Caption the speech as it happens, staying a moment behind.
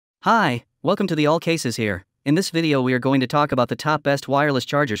Hi, welcome to the AllCasesHere. In this video we are going to talk about the top best wireless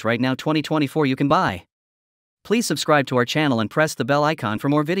chargers right now 2024 you can buy. Please subscribe to our channel and press the bell icon for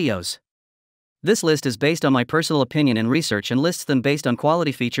more videos. This list is based on my personal opinion and research and lists them based on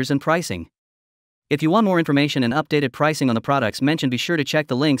quality, features and pricing. If you want more information and updated pricing on the products mentioned, be sure to check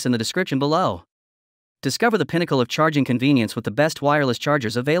the links in the description below. Discover the pinnacle of charging convenience with the best wireless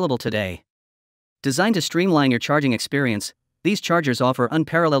chargers available today. Designed to streamline your charging experience, these chargers offer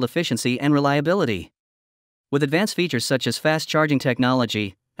unparalleled efficiency and reliability. With advanced features such as fast charging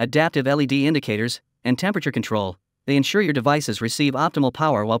technology, adaptive LED indicators, and temperature control, they ensure your devices receive optimal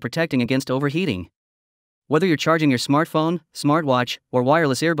power while protecting against overheating. Whether you're charging your smartphone, smartwatch, or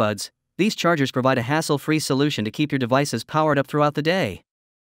wireless earbuds, these chargers provide a hassle-free solution to keep your devices powered up throughout the day.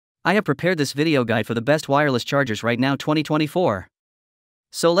 I have prepared this video guide for the best wireless chargers right now 2024.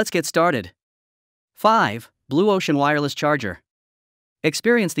 So let's get started. 5. Blue Ocean Wireless Charger.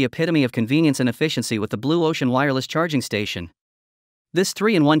 Experience the epitome of convenience and efficiency with the Blue Ocean Wireless Charging Station. This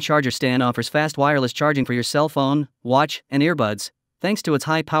 3-in-1 charger stand offers fast wireless charging for your cell phone, watch, and earbuds, thanks to its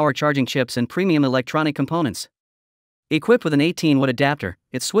high-power charging chips and premium electronic components. Equipped with an 18-watt adapter,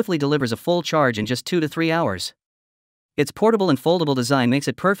 it swiftly delivers a full charge in just 2 to 3 hours. Its portable and foldable design makes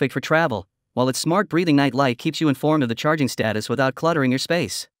it perfect for travel, while its smart breathing night light keeps you informed of the charging status without cluttering your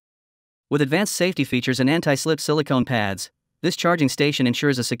space. With advanced safety features and anti-slip silicone pads, this charging station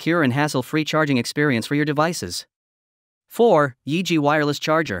ensures a secure and hassle-free charging experience for your devices. 4. Yiji Wireless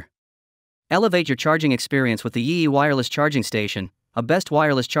Charger. Elevate your charging experience with the Yiji Wireless Charging Station, a best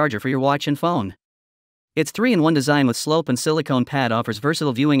wireless charger for your watch and phone. Its 3-in-1 design with slope and silicone pad offers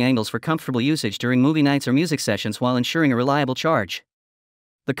versatile viewing angles for comfortable usage during movie nights or music sessions while ensuring a reliable charge.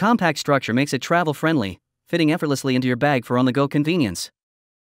 The compact structure makes it travel-friendly, fitting effortlessly into your bag for on-the-go convenience.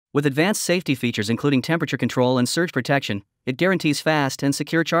 With advanced safety features including temperature control and surge protection, it guarantees fast and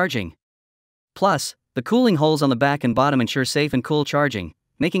secure charging. Plus, the cooling holes on the back and bottom ensure safe and cool charging,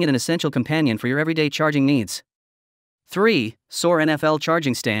 making it an essential companion for your everyday charging needs. 3. Soar NFL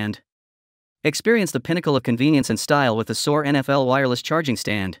Charging Stand. Experience the pinnacle of convenience and style with the Soar NFL Wireless Charging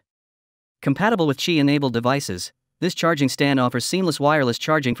Stand. Compatible with Qi-enabled devices, this charging stand offers seamless wireless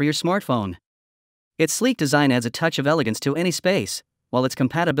charging for your smartphone. Its sleek design adds a touch of elegance to any space, while its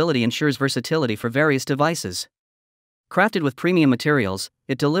compatibility ensures versatility for various devices. Crafted with premium materials,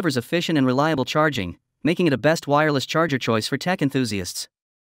 it delivers efficient and reliable charging, making it a best wireless charger choice for tech enthusiasts.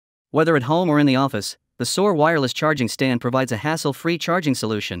 Whether at home or in the office, the Soar wireless charging stand provides a hassle-free charging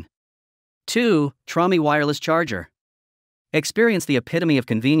solution. 2. Trami Wireless Charger. Experience the epitome of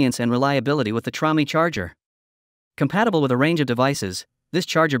convenience and reliability with the Trami charger. Compatible with a range of devices, this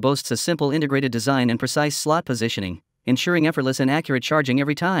charger boasts a simple integrated design and precise slot positioning, ensuring effortless and accurate charging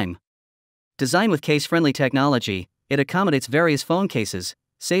every time. Designed with case-friendly technology, it accommodates various phone cases,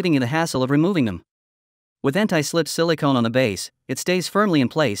 saving you the hassle of removing them. With anti-slip silicone on the base, it stays firmly in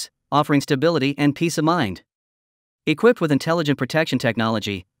place, offering stability and peace of mind. Equipped with intelligent protection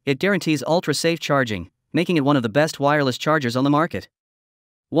technology, it guarantees ultra-safe charging, making it one of the best wireless chargers on the market.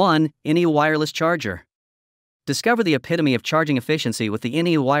 1. INEO Wireless Charger. Discover the epitome of charging efficiency with the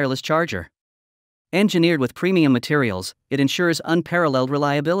INEO Wireless Charger. Engineered with premium materials, it ensures unparalleled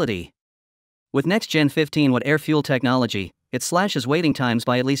reliability. With next-gen 15-watt air-fuel technology, it slashes waiting times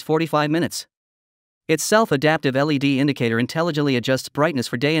by at least 45 minutes. Its self-adaptive LED indicator intelligently adjusts brightness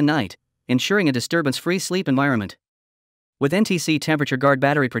for day and night, ensuring a disturbance-free sleep environment. With NTC temperature guard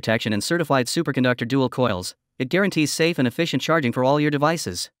battery protection and certified superconductor dual coils, it guarantees safe and efficient charging for all your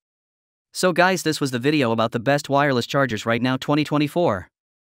devices. So guys, this was the video about the best wireless chargers right now 2024.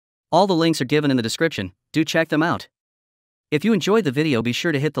 All the links are given in the description, do check them out. If you enjoyed the video, be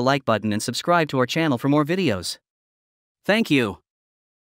sure to hit the like button and subscribe to our channel for more videos. Thank you.